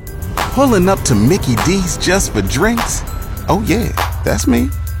Pulling up to Mickey D's just for drinks? Oh yeah, that's me.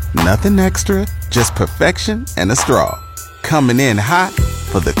 Nothing extra, just perfection and a straw. Coming in hot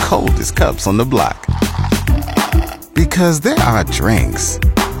for the coldest cups on the block. Because there are drinks.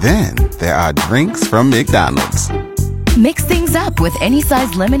 Then there are drinks from McDonald's. Mix things up with any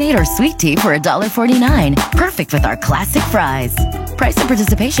size lemonade or sweet tea for $1.49. Perfect with our classic fries. Price and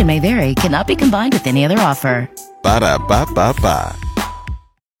participation may vary. Cannot be combined with any other offer. Ba-da-ba-ba-ba.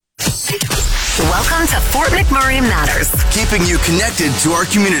 Welcome to Fort McMurray Matters. Keeping you connected to our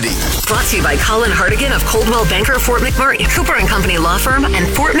community. Brought to you by Colin Hartigan of Coldwell Banker Fort McMurray, Cooper & Company Law Firm, and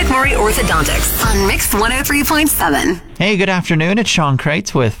Fort McMurray Orthodontics on Mix 103.7. Hey, good afternoon. It's Sean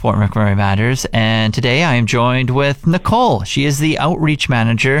Kreitz with Fort McMurray Matters, and today I am joined with Nicole. She is the outreach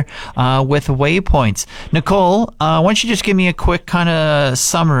manager with Waypoints. Nicole, why don't you just give me a quick kind of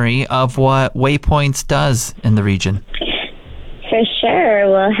summary of what Waypoints does in the region? For sure.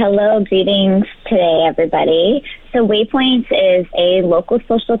 Well, hello, greetings today, everybody. So Waypoints is a local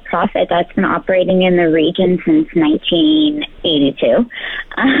social profit that's been operating in the region since 1982.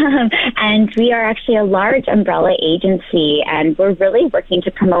 And we are actually a large umbrella agency, and we're really working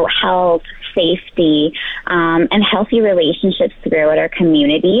to promote health, safety, and healthy relationships throughout our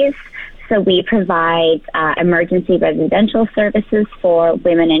communities. So we provide emergency residential services for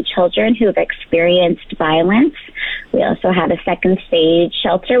women and children who have experienced violence. We also have a second stage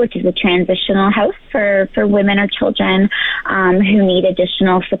shelter, which is a transitional house for women or children who need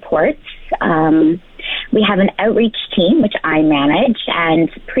additional supports. We have an outreach team, which I manage, and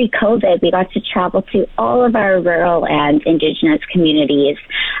pre-COVID, we got to travel to all of our rural and Indigenous communities,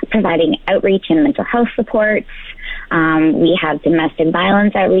 providing outreach and mental health supports. We have domestic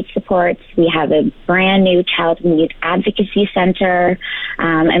violence outreach supports. We have a brand new child and youth advocacy center,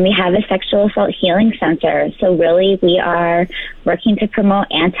 and we have a sexual assault healing center. So really, we are working to promote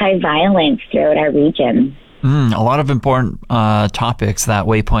anti-violence throughout our region. A lot of important topics that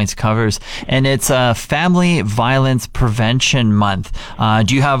Waypoints covers, and it's Family Violence Prevention Month.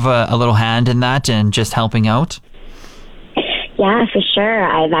 Do you have a little hand in that and just helping out? Yeah, for sure.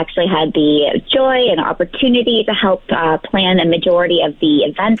 I've actually had the joy and opportunity to help plan a majority of the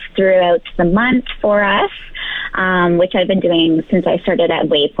events throughout the month for us, which I've been doing since I started at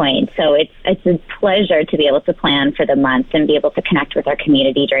Waypoint. So it's a pleasure to be able to plan for the month and be able to connect with our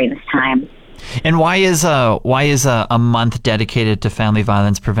community during this time. And why is a month dedicated to family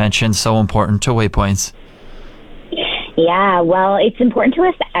violence prevention so important to Waypoints? Yeah, well, it's important to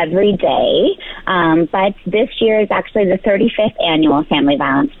us every day, but this year is actually the 35th annual Family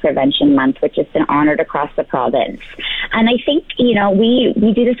Violence Prevention Month, which has been honored across the province. And I think,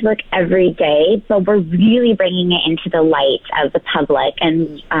 we do this work every day, but we're really bringing it into the light of the public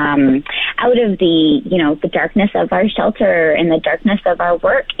and out of the darkness of our shelter and the darkness of our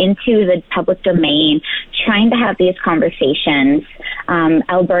work into the public domain, trying to have these conversations.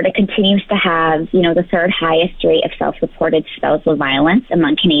 Alberta continues to have, the third highest rate of self-reported spousal violence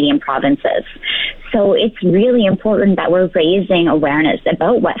among Canadian provinces. So it's really important that we're raising awareness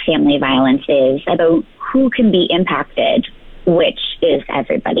about what family violence is, about who can be impacted, which is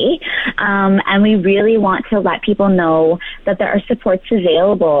everybody. And we really want to let people know that there are supports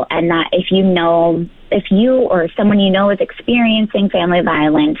available, and that if you or someone you know is experiencing family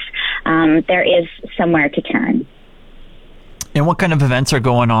violence, there is somewhere to turn. And what kind of events are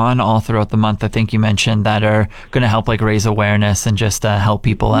going on all throughout the month? I think you mentioned that are going to help raise awareness and just help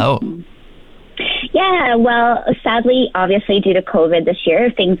people out. Yeah, well, sadly, obviously, due to COVID this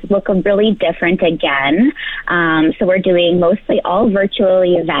year, things look really different again. So we're doing mostly all virtual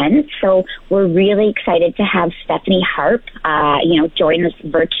events. So we're really excited to have Stephanie Harp, join us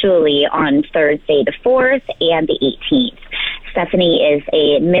virtually on Thursday the 4th and the 18th. Stephanie is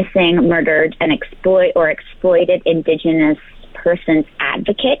a missing, murdered, and exploited Indigenous person's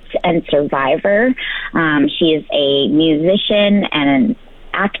advocate and survivor. She is a musician and an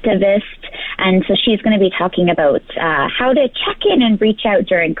activist, and so she's going to be talking about how to check in and reach out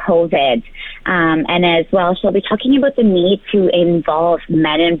during COVID, and as well she'll be talking about the need to involve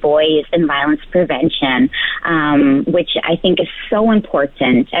men and boys in violence prevention, which I think is so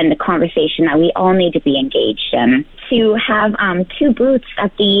important, and the conversation that we all need to be engaged in. To have 2 booths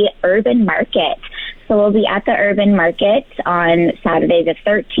at the Urban Market. So we'll be at the Urban Market on Saturday the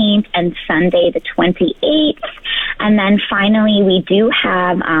 13th and Sunday the 28th. And then finally, we do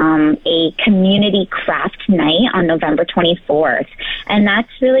have a community craft night on November 24th. And that's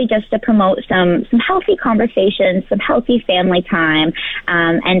really just to promote some healthy conversations, some healthy family time,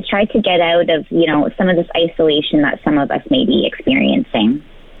 and try to get out of, some of this isolation that some of us may be experiencing.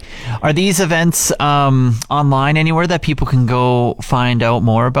 Are these events online anywhere that people can go find out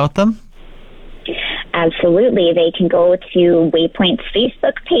more about them? Absolutely. They can go to Waypoint's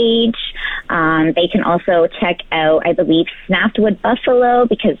Facebook page. They can also check out, I believe, Snaftwood Buffalo,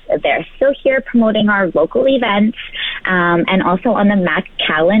 because they're still here promoting our local events, and also on the MAC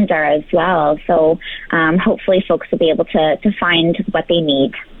calendar as well. So hopefully folks will be able to find what they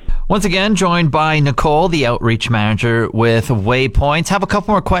need. Once again, joined by Nicole, the outreach manager with Waypoints. Have a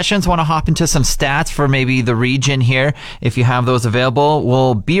couple more questions. Want to hop into some stats for maybe the region here, if you have those available.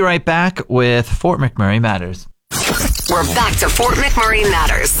 We'll be right back with Fort McMurray Matters. We're back to Fort McMurray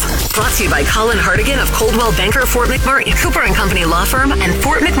Matters. Brought to you by Colin Hartigan of Coldwell Banker Fort McMurray, Cooper and Company Law Firm, and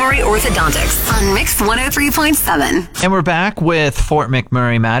Fort McMurray Orthodontics on Mix 103.7. And we're back with Fort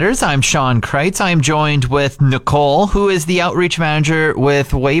McMurray Matters. I'm Sean Kreitz. I'm joined with Nicole, who is the outreach manager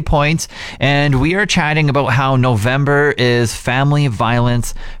with Waypoints, and we are chatting about how November is Family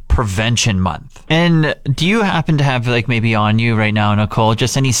Violence Prevention Month. And do you happen to have, like, maybe on you right now, Nicole,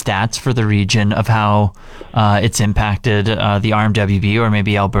 just any stats for the region of how it's impacted the RMWB or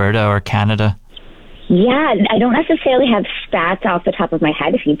maybe Alberta or Canada? Yeah, I don't necessarily have stats off the top of my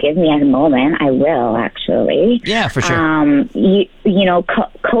head. If you give me a moment, I will, actually. Yeah, for sure.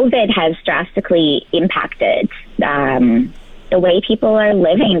 COVID has drastically impacted the way people are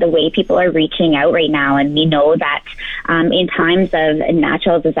living, the way people are reaching out right now. And we know that in times of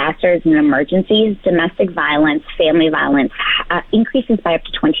natural disasters and emergencies, domestic violence, family violence increases by up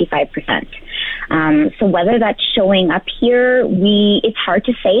to 25%. So whether that's showing up here, it's hard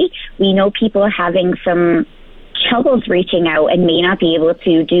to say. We know people are having some troubles reaching out and may not be able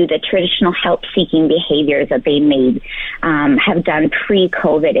to do the traditional help-seeking behaviors that they may have done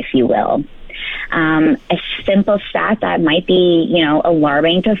pre-COVID, if you will. A simple stat that might be,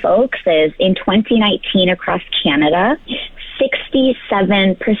 alarming to folks is in 2019 across Canada,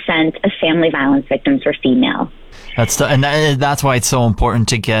 67% of family violence victims were female. That's why it's so important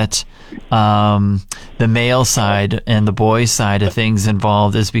to get the male side and the boys side of things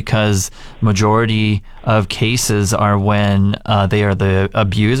involved, is because majority of cases are when they are the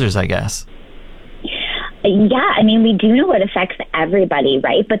abusers, I guess. Yeah, I mean, we do know it affects everybody,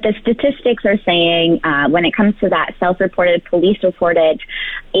 right? But the statistics are saying when it comes to that self-reported, police-reported,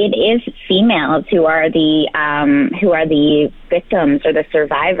 it is females who are the victims or the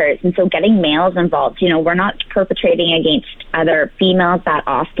survivors. And so getting males involved, we're not perpetrating against other females that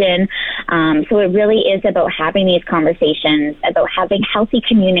often. So it really is about having these conversations, about having healthy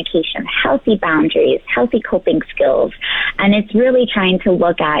communication, healthy boundaries, healthy coping skills. And it's really trying to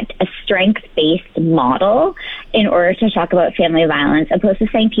look at a strength-based model in order to talk about family violence, opposed to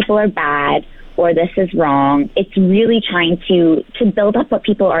saying people are bad or this is wrong. It's really trying to build up what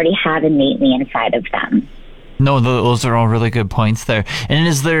people already have innately inside of them. No, those are all really good points there. And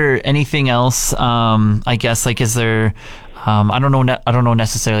is there anything else, I guess, like, is there, I don't know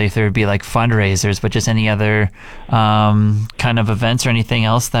necessarily if there would be like fundraisers, but just any other kind of events or anything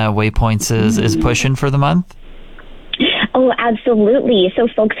else that Waypoints is pushing for the month? Oh, absolutely. So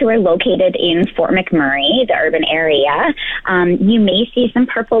folks who are located in Fort McMurray, the urban area, you may see some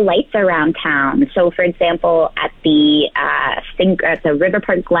purple lights around town. So, for example, at the River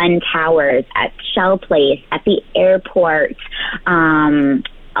Park Glen Towers, at Shell Place, at the airport,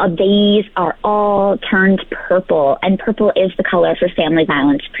 these are all turned purple, and purple is the color for Family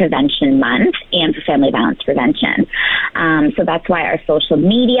Violence Prevention Month and for family violence prevention. So that's why our social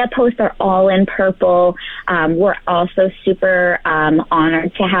media posts are all in purple. We're also super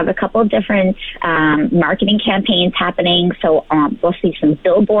honored to have a couple of different marketing campaigns happening. So we'll see some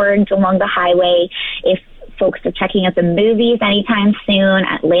billboards along the highway. If folks are checking out the movies anytime soon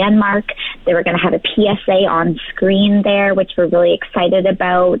at Landmark, they were going to have a PSA on screen there, which we're really excited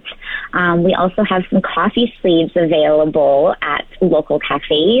about. We also have some coffee sleeves available at local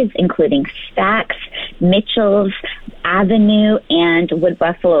cafes, including Stacks, Mitchell's, Avenue, and Wood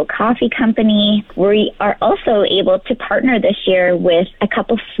Buffalo Coffee Company. We are also able to partner this year with a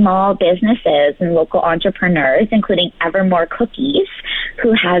couple small businesses and local entrepreneurs, including Evermore Cookies,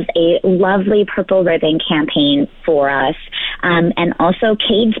 who has a lovely purple ribbon campaign for us, and also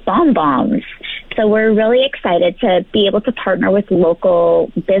Cade's Bomb Bombs. So we're really excited to be able to partner with local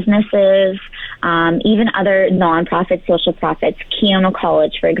businesses, even other nonprofit social profits. Keono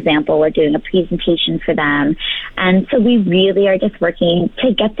College, for example, we're doing a presentation for them. And so we really are just working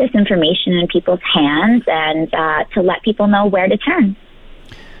to get this information in people's hands and to let people know where to turn.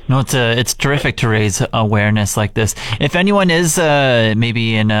 No, it's terrific to raise awareness like this. If anyone is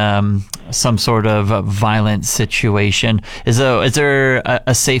maybe in some sort of violent situation, is there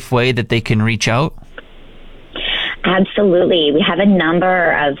a safe way that they can reach out? Absolutely. We have a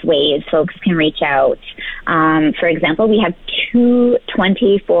number of ways folks can reach out. For example, we have 2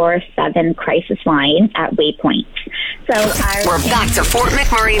 24/7 crisis lines at Waypoint. We're back to Fort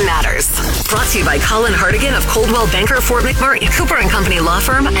McMurray Matters. Brought to you by Colin Hartigan of Coldwell Banker Fort McMurray, Cooper and Company Law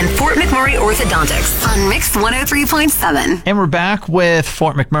Firm, and Fort McMurray Orthodontics on Mix 103.7. And we're back with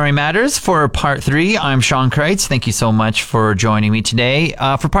Fort McMurray Matters for part 3. I'm Sean Kreitz. Thank you so much for joining me today.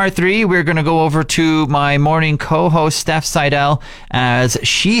 For part 3, we're going to go over to my morning co-host, Steph Seidel, as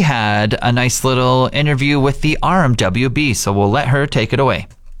she had a nice little interview with the RMWB. So we'll let her take it away.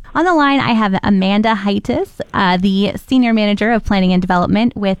 On the line, I have Amanda Heitus, the Senior Manager of Planning and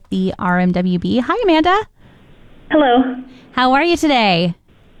Development with the RMWB. Hi, Amanda. Hello. How are you today?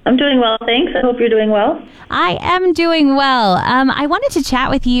 I'm doing well, thanks. I hope you're doing well. I am doing well. I wanted to chat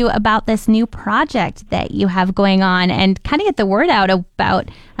with you about this new project that you have going on and kind of get the word out about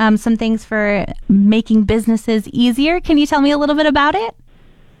some things for making businesses easier. Can you tell me a little bit about it?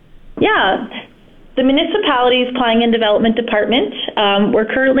 Yeah. The municipality's Planning and Development Department, we're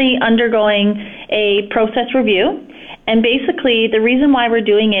currently undergoing a process review. And basically, the reason why we're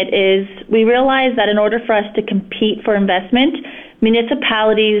doing it is we realize that in order for us to compete for investment,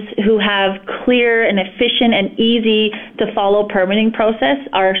 municipalities who have clear and efficient and easy to follow permitting process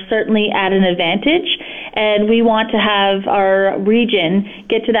are certainly at an advantage. And we want to have our region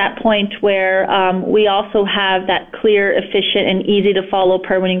get to that point where we also have that clear, efficient, and easy to follow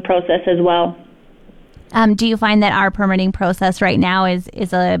permitting process as well. Do you find that our permitting process right now is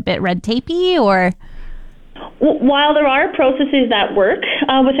a bit red tapey, or? While there are processes that work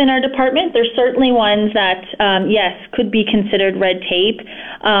within our department, there's certainly ones that, yes, could be considered red tape.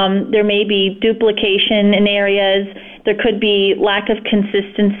 There may be duplication in areas. There could be lack of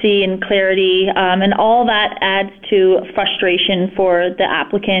consistency and clarity, and all that adds to frustration for the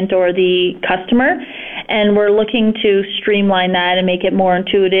applicant or the customer. And we're looking to streamline that and make it more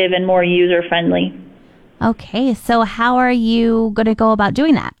intuitive and more user-friendly. Okay, so how are you going to go about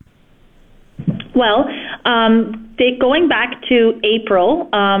doing that? Well, going back to April,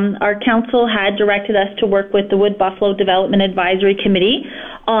 our council had directed us to work with the Wood Buffalo Development Advisory Committee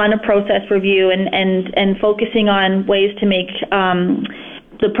on a process review and focusing on ways to make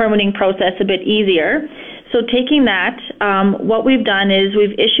the permitting process a bit easier. So taking that, what we've done is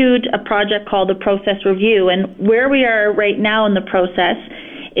we've issued a project called the process review, and where we are right now in the process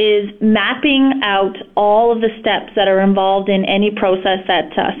is mapping out all of the steps that are involved in any process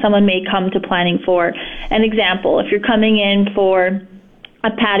that someone may come to planning for. An example, if you're coming in for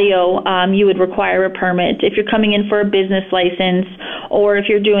a patio, you would require a permit. If you're coming in for a business license, or if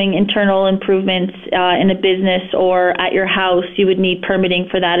you're doing internal improvements in a business or at your house, you would need permitting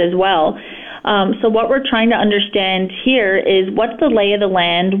for that as well. So what we're trying to understand here is what's the lay of the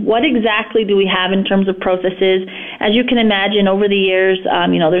land? What exactly do we have in terms of processes? As you can imagine, over the years,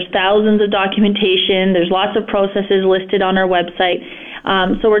 there's thousands of documentation. There's lots of processes listed on our website.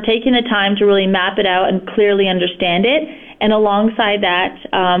 So we're taking the time to really map it out and clearly understand it. And alongside that,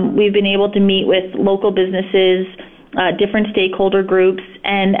 we've been able to meet with local businesses, different stakeholder groups,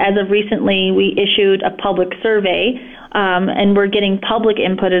 and as of recently, we issued a public survey, and we're getting public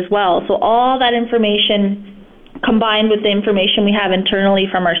input as well. So all that information combined with the information we have internally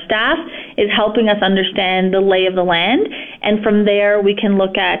from our staff is helping us understand the lay of the land. And from there, we can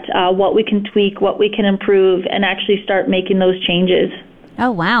look at what we can tweak, what we can improve, and actually start making those changes.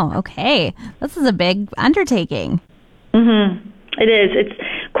 Oh, wow. Okay. This is a big undertaking. Mm-hmm. It is.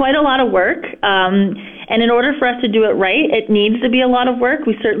 It's quite a lot of work. And in order for us to do it right, it needs to be a lot of work.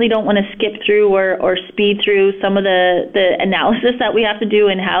 We certainly don't want to skip through or speed through some of the analysis that we have to do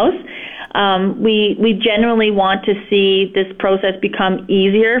in-house. We generally want to see this process become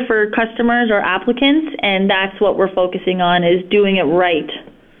easier for customers or applicants, and that's what we're focusing on, is doing it right.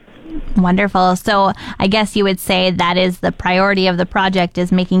 Wonderful. So I guess you would say that is the priority of the project,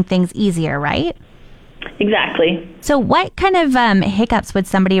 is making things easier, right? Exactly. So what kind of hiccups would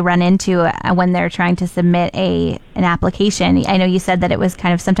somebody run into when they're trying to submit an application? I know you said that it was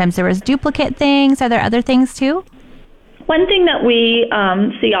kind of, sometimes there was duplicate things. Are there other things too? One thing that we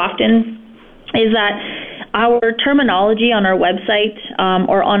see often is that our terminology on our website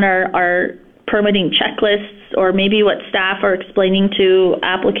or on our permitting checklists, or maybe what staff are explaining to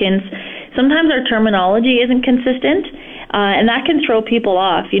applicants, sometimes our terminology isn't consistent. And that can throw people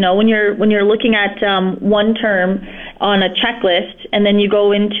off. You know, when you're looking at one term on a checklist, and then you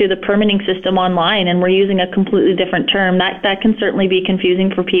go into the permitting system online, and we're using a completely different term, that can certainly be confusing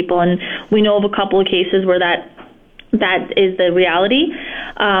for people. And we know of a couple of cases where that is the reality.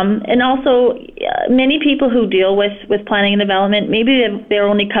 And also, many people who deal with planning and development, maybe they're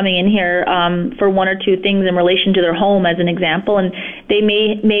only coming in here for one or two things in relation to their home, as an example, and they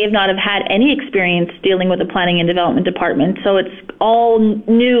may have not have had any experience dealing with the planning and development department. So it's all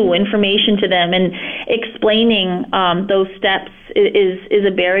new information to them, and explaining those steps is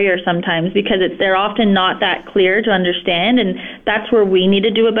a barrier sometimes, because they're often not that clear to understand, and that's where we need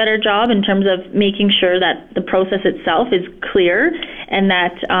to do a better job in terms of making sure that the process itself is clear and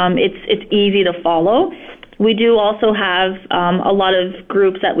that it's easy to follow. We do also have a lot of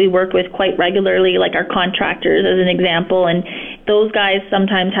groups that we work with quite regularly, like our contractors as an example, and those guys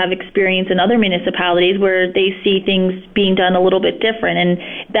sometimes have experience in other municipalities where they see things being done a little bit different, and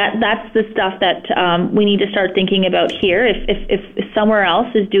that's the stuff that we need to start thinking about here. If somewhere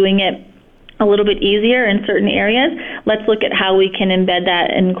else is doing it a little bit easier in certain areas, let's look at how we can embed that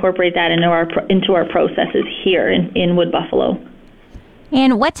and incorporate that into our processes here in Wood Buffalo.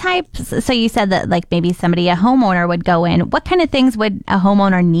 And what types, so you said that like maybe a homeowner would go in, what kind of things would a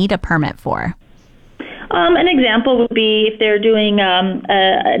homeowner need a permit for? An example would be if they're doing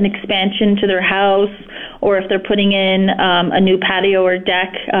an expansion to their house, or if they're putting in a new patio or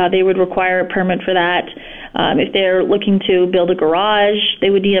deck, they would require a permit for that. If they're looking to build a garage, they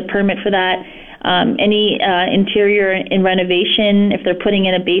would need a permit for that. Any interior in renovation, if they're putting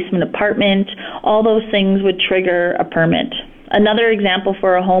in a basement apartment, all those things would trigger a permit. Another example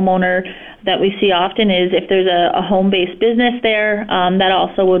for a homeowner that we see often is if there's a home-based business there, that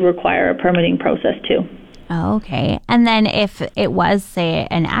also would require a permitting process too. Oh, okay. And then if it was, say,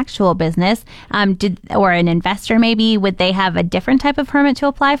 an actual business, or an investor maybe, would they have a different type of permit to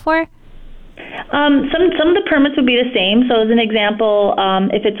apply for? Some of the permits would be the same. So as an example,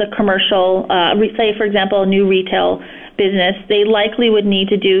 if it's a commercial, say, for example, a new retail business, they likely would need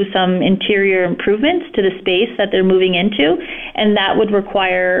to do some interior improvements to the space that they're moving into, and that would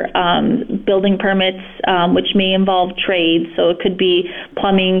require building permits, which may involve trades. So it could be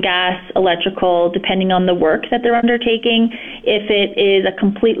plumbing, gas, electrical, depending on the work that they're undertaking. If it is a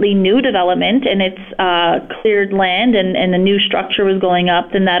completely new development and it's cleared land and a new structure was going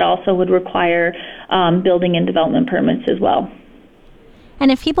up, then that also would require building and development permits as well.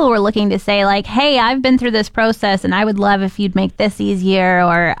 And if people were looking to say, like, hey, I've been through this process and I would love if you'd make this easier,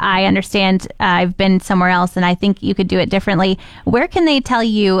 or I understand I've been somewhere else and I think you could do it differently, where can they tell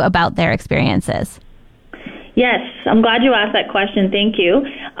you about their experiences? Yes, I'm glad you asked that question. Thank you.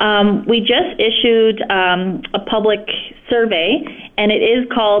 We just issued a public survey, and it is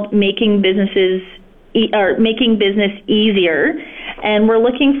called Making Business Easier. And we're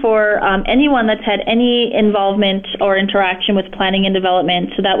looking for anyone that's had any involvement or interaction with planning and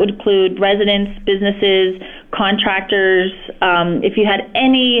development. So that would include residents, businesses, contractors. If you had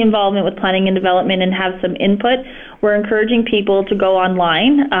any involvement with planning and development and have some input, we're encouraging people to go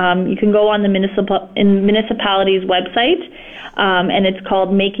online. You can go on the municipality's website, and it's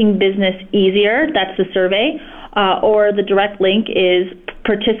called Making Business Easier. That's the survey. Or the direct link is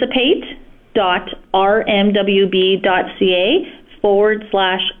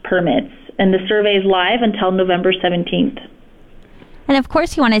participate.rmwb.ca/permits. And the survey is live until November 17th. And of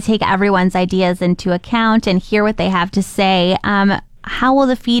course, you want to take everyone's ideas into account and hear what they have to say. How will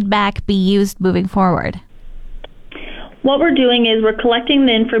the feedback be used moving forward? What we're doing is we're collecting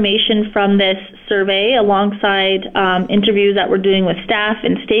the information from this survey alongside interviews that we're doing with staff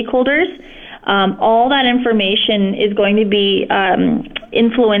and stakeholders. All that information is going to be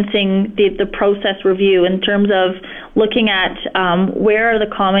influencing the process review in terms of looking at where are the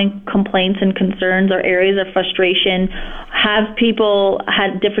common complaints and concerns or areas of frustration. Have people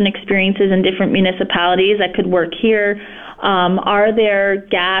had different experiences in different municipalities that could work here? Are there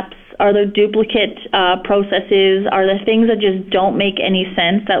gaps? Are there duplicate processes? Are there things that just don't make any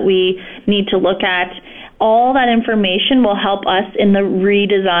sense that we need to look at? All that information will help us in the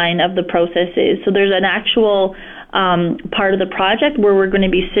redesign of the processes. So there's an actual part of the project where we're going to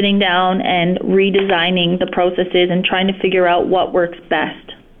be sitting down and redesigning the processes and trying to figure out what works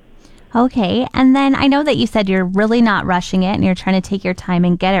best. Okay, and then I know that you said you're really not rushing it and you're trying to take your time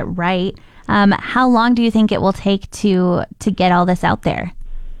and get it right. How long do you think it will take to get all this out there?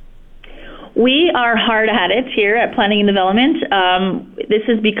 We are hard at it here at Planning and Development. This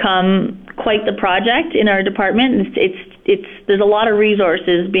has become quite the project in our department. There's a lot of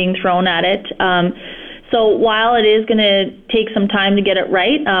resources being thrown at it. So while it is going to take some time to get it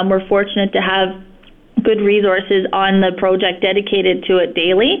right, we're fortunate to have good resources on the project dedicated to it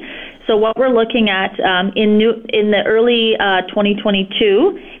daily. So what we're looking at in the early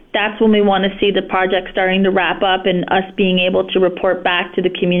 2022 that's when we want to see the project starting to wrap up and us being able to report back to the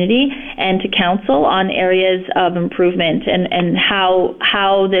community and to council on areas of improvement and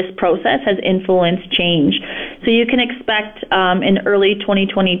how this process has influenced change. So you can expect in early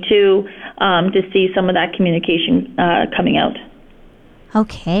 2022 to see some of that communication coming out.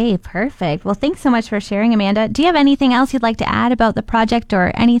 Okay, perfect. Well, thanks so much for sharing, Amanda. Do you have anything else you'd like to add about the project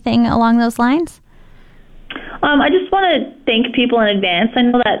or anything along those lines? I just want to thank people in advance. I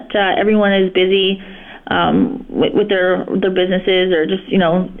know that everyone is busy with their businesses or just,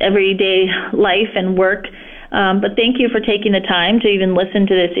 everyday life and work. But thank you for taking the time to even listen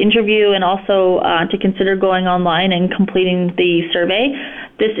to this interview and also to consider going online and completing the survey.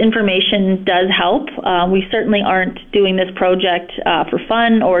 This information does help. We certainly aren't doing this project for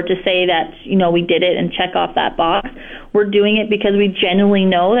fun or to say that, we did it and check off that box. We're doing it because we genuinely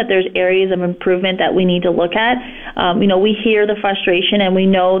know that there's areas of improvement that we need to look at. We hear the frustration and we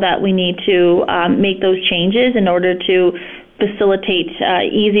know that we need to make those changes in order to facilitate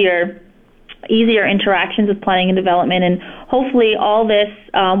easier interactions with planning and development, and hopefully all this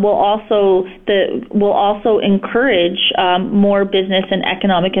will also encourage more business and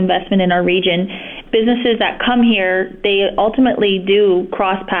economic investment in our region. Businesses that come here, they ultimately do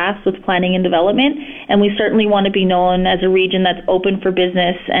cross paths with planning and development, and we certainly want to be known as a region that's open for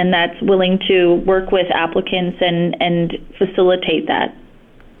business and that's willing to work with applicants and facilitate that.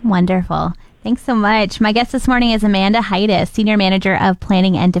 Wonderful. Thanks so much. My guest this morning is Amanda Heides, Senior Manager of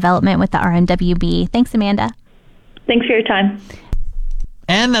Planning and Development with the RMWB. Thanks, Amanda. Thanks for your time.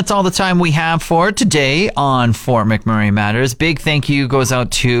 And that's all the time we have for today on Fort McMurray Matters. Big thank you goes out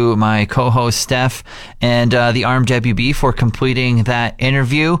to my co-host Steph and the RMWB for completing that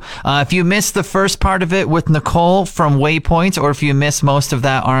interview. If you missed the first part of it with Nicole from Waypoints, or if you missed most of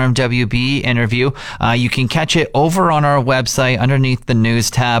that RMWB interview, you can catch it over on our website underneath the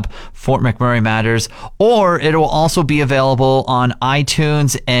news tab, Fort McMurray Matters, or it will also be available on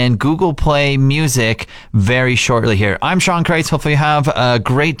iTunes and Google Play Music very shortly here. I'm Sean Kreitz. Hopefully you have a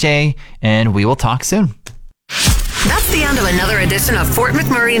great day, and we will talk soon. That's the end of another edition of Fort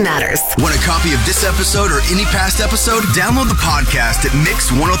McMurray Matters. Want a copy of this episode or any past episode? Download the podcast at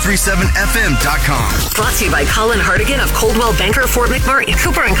mix1037fm.com. Brought to you by Colin Hartigan of Coldwell Banker Fort McMurray,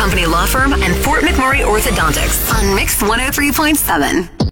 Cooper & Company Law Firm, and Fort McMurray Orthodontics on Mix 103.7.